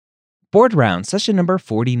Board Round, session number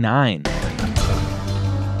 49.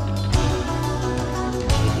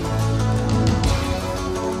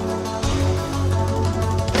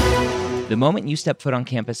 The moment you step foot on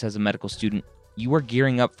campus as a medical student, you are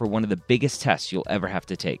gearing up for one of the biggest tests you'll ever have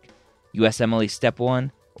to take, USMLE Step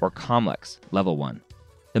 1 or COMLEX Level 1.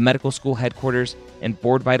 The medical school headquarters and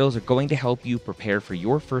Board Vitals are going to help you prepare for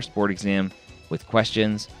your first board exam with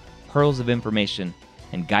questions, pearls of information,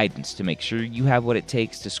 and guidance to make sure you have what it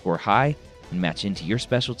takes to score high and match into your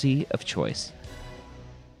specialty of choice.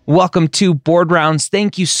 Welcome to Board Rounds.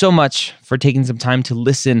 Thank you so much for taking some time to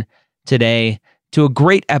listen today to a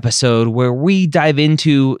great episode where we dive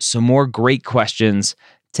into some more great questions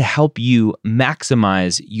to help you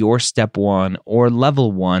maximize your Step 1 or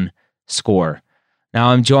Level 1 score. Now,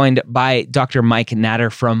 I'm joined by Dr. Mike Natter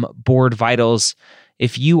from Board Vitals.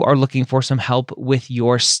 If you are looking for some help with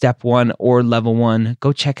your Step 1 or Level 1,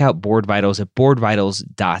 go check out Board Vitals at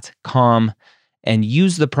boardvitals.com and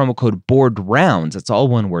use the promo code BOARDROUNDS, that's all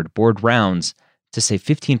one word, BOARDROUNDS, to save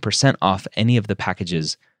 15% off any of the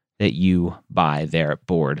packages that you buy there at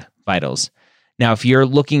Board Vitals. Now, if you're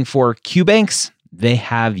looking for QBanks, they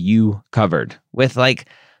have you covered with like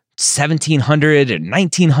 1,700 and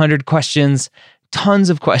 1,900 questions, tons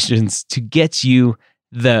of questions to get you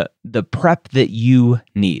the prep that you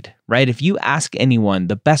need, right? If you ask anyone,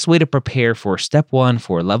 the best way to prepare for Step 1,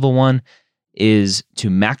 for Level 1, is to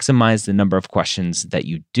maximize the number of questions that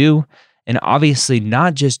you do. And obviously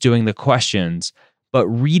not just doing the questions, but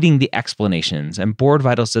reading the explanations. And Board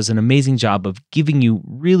Vitals does an amazing job of giving you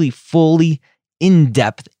really fully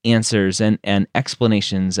in-depth answers and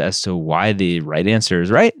explanations as to why the right answer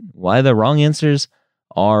is right, why the wrong answers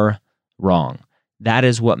are wrong. That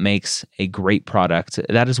is what makes a great product.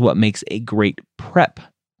 That is what makes a great prep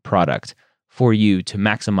product for you to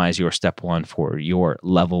maximize your Step 1 for your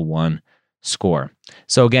Level 1 score.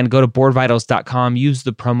 So again, go to boardvitals.com, use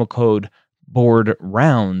the promo code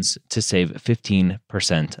BOARDROUNDS to save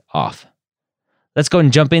 15% off. Let's go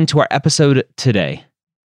and jump into our episode today.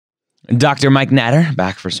 Dr. Mike Natter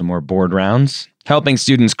back for some more Board Rounds, helping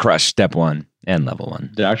students crush Step 1 and Level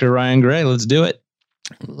 1. Dr. Ryan Gray, let's do it.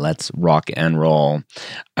 Let's rock and roll.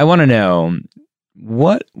 I want to know,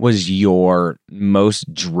 what was your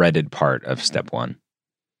most dreaded part of Step 1?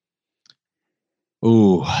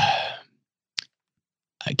 Ooh.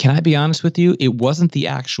 Can I be honest with you? It wasn't the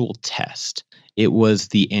actual test. It was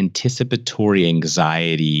the anticipatory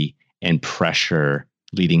anxiety and pressure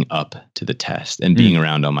leading up to the test and being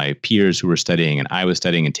around all my peers who were studying and I was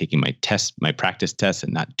studying and taking my practice tests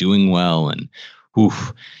and not doing well. And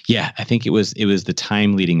I think it was the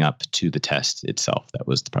time leading up to the test itself. That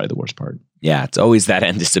was probably the worst part. Yeah, it's always that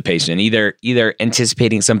anticipation. Either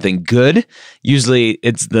anticipating something good, usually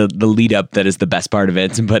it's the lead up that is the best part of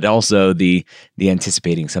it, but also the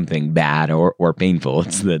anticipating something bad or painful.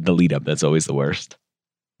 It's the lead up that's always the worst.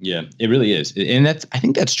 Yeah, it really is. And I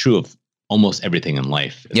think that's true of almost everything in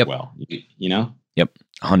life as well. You know? Yep,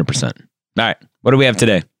 100%. All right, what do we have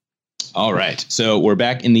today? All right. So we're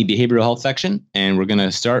back in the behavioral health section, and we're going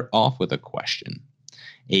to start off with a question.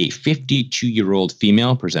 A 52-year-old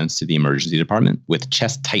female presents to the emergency department with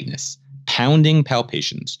chest tightness, pounding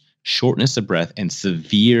palpitations, shortness of breath, and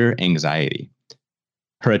severe anxiety.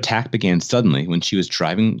 Her attack began suddenly when she was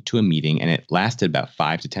driving to a meeting, and it lasted about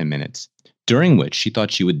 5 to 10 minutes, during which she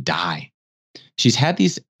thought she would die. She's had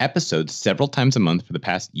these episodes several times a month for the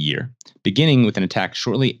past year, beginning with an attack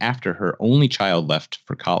shortly after her only child left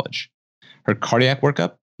for college. Her cardiac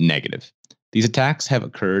workup, negative. These attacks have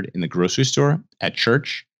occurred in the grocery store, at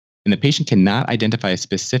church, and the patient cannot identify a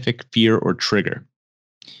specific fear or trigger.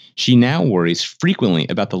 She now worries frequently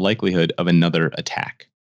about the likelihood of another attack.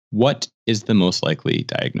 What is the most likely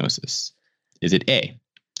diagnosis? Is it A,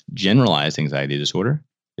 generalized anxiety disorder,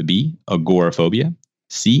 B, agoraphobia,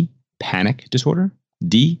 C, panic disorder,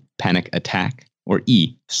 D, panic attack, or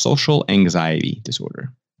E, social anxiety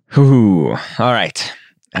disorder? All right.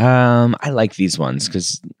 I like these ones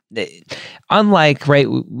because unlike, right,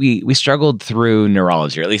 we struggled through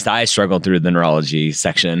neurology, or at least I struggled through the neurology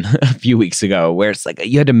section a few weeks ago, where it's like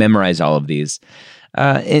you had to memorize all of these.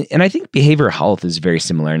 And I think behavioral health is very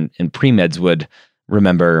similar, and pre-meds would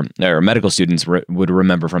remember, or medical students would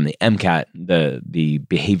remember from the MCAT, the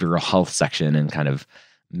behavioral health section and kind of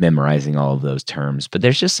memorizing all of those terms. But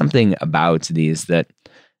there's just something about these that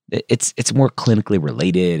it's more clinically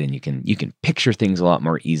related, and you can picture things a lot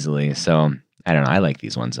more easily. So I don't know. I like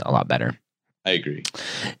these ones a lot better. I agree.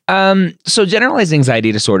 So generalized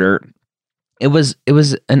anxiety disorder, it was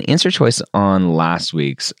an answer choice on last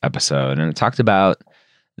week's episode, and it talked about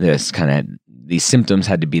these symptoms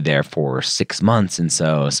had to be there for 6 months. And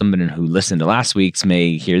so somebody who listened to last week's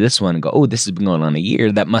may hear this one and go, oh, this has been going on a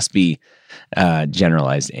year. That must be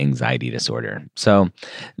generalized anxiety disorder. So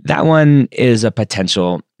that one is a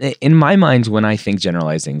potential. In my mind, when I think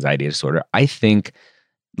generalized anxiety disorder, I think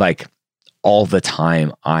like all the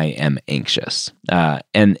time I am anxious.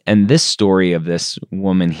 And this story of this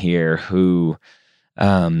woman here who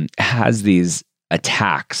has these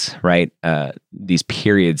attacks, right? These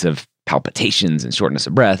periods of palpitations and shortness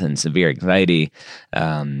of breath and severe anxiety,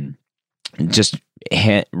 just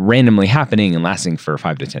randomly happening and lasting for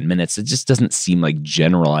 5 to 10 minutes. It just doesn't seem like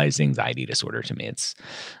generalized anxiety disorder to me. It's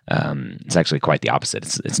actually quite the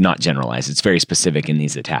opposite. It's not generalized. It's very specific in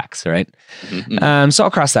these attacks, right? Mm-hmm. So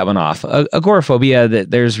I'll cross that one off. Agoraphobia,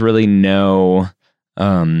 that there's really no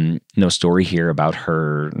story here about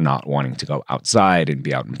her not wanting to go outside and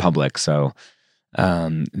be out in public. So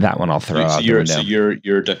that one I'll throw out the window. So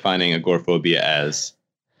you're defining agoraphobia as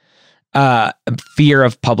fear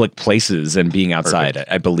of public places and being outside.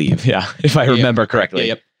 Perfect. I believe, yeah, if I remember correctly.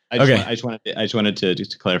 Yep. I just wanted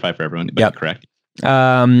to clarify for everyone. But correct.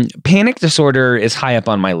 Panic disorder is high up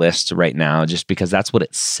on my list right now, just because that's what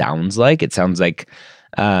it sounds like. It sounds like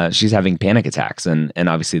she's having panic attacks, and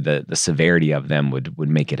obviously the severity of them would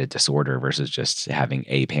make it a disorder versus just having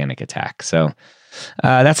a panic attack. So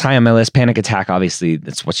that's high on my list. Panic attack, obviously,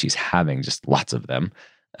 that's what she's having, just lots of them.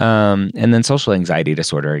 And then social anxiety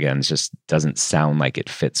disorder, again, it just doesn't sound like it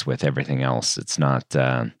fits with everything else. It's not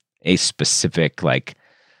a specific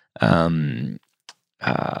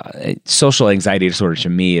social anxiety disorder to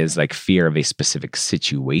me is like fear of a specific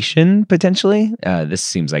situation, potentially. This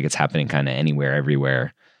seems like it's happening kind of anywhere,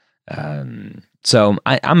 everywhere. So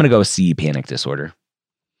I'm going to go C, panic disorder.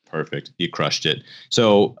 Perfect. You crushed it.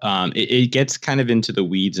 So it gets kind of into the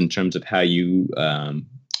weeds in terms of how you,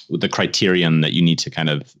 the criterion that you need to kind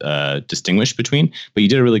of distinguish between, but you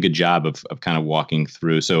did a really good job of kind of walking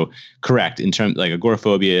through. So correct, in terms like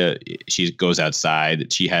agoraphobia, she goes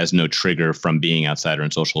outside. She has no trigger from being outside or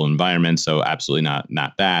in social environments. So absolutely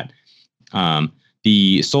not that.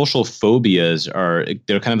 The social phobias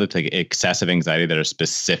they're kind of like excessive anxiety that are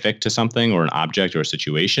specific to something or an object or a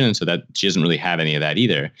situation. And so that she doesn't really have any of that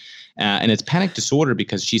either. And it's panic disorder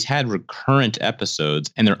because she's had recurrent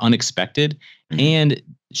episodes and they're unexpected. Mm-hmm. And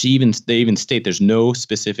they even state there's no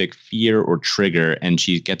specific fear or trigger, and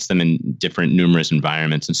she gets them in different numerous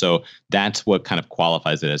environments. And so that's what kind of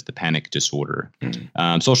qualifies it as the panic disorder.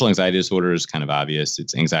 Mm-hmm. Social anxiety disorder is kind of obvious.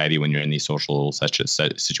 It's anxiety when you're in these social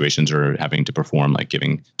situations or having to perform, like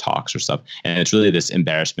giving talks or stuff. And it's really this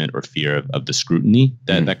embarrassment or fear of the scrutiny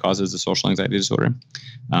that causes the social anxiety disorder.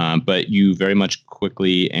 But you very much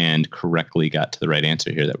quickly and correctly got to the right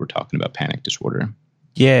answer here, that we're talking about panic disorder.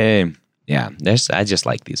 Yay. Yeah, I just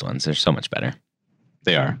like these ones. They're so much better.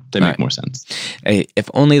 They are. They make more sense. Hey, if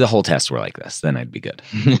only the whole test were like this, then I'd be good.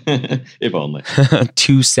 If only.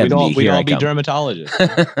 270. We'd all be dermatologists.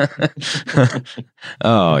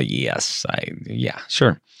 Oh, yes.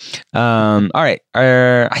 Sure. All right.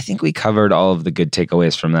 I think we covered all of the good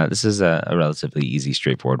takeaways from that. This is a relatively easy,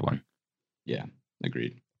 straightforward one. Yeah,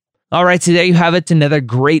 agreed. All right, so there you have it. Another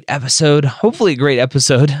great episode. Hopefully a great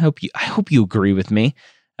episode. I hope you agree with me.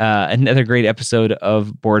 Another great episode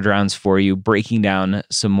of Board Rounds for you, breaking down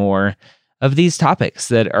some more of these topics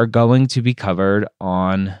that are going to be covered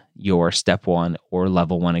on your Step 1 or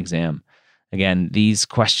Level 1 exam. Again, these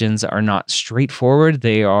questions are not straightforward.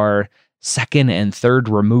 They are second and third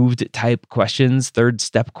removed type questions, third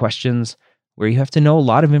step questions, where you have to know a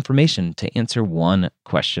lot of information to answer one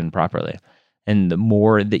question properly. And the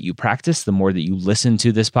more that you practice, the more that you listen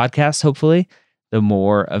to this podcast, hopefully, the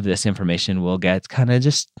more of this information will get kind of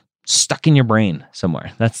just stuck in your brain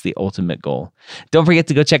somewhere. That's the ultimate goal. Don't forget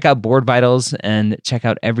to go check out Board Vitals and check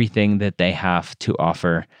out everything that they have to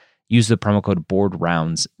offer. Use the promo code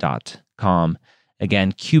BoardRounds.com.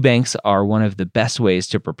 Again, QBanks are one of the best ways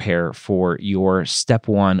to prepare for your Step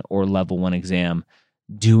 1 or Level 1 exam.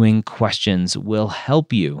 Doing questions will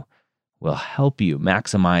help you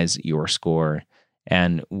maximize your score.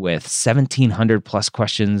 And with 1,700 plus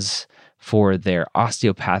questions for their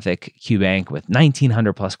osteopathic QBank, with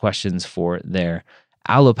 1,900 plus questions for their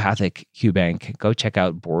allopathic QBank, go check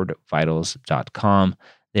out boardvitals.com.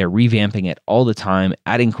 They're revamping it all the time,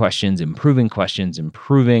 adding questions, improving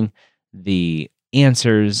the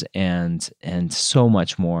answers, and so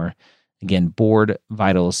much more. Again,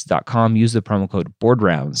 boardvitals.com. Use the promo code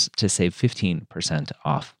BOARDROUNDS to save 15%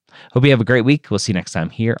 off. Hope you have a great week. We'll see you next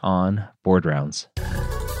time here on Board Rounds.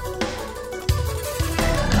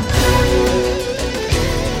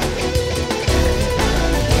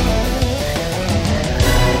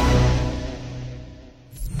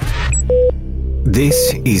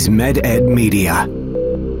 This is MedEd Media.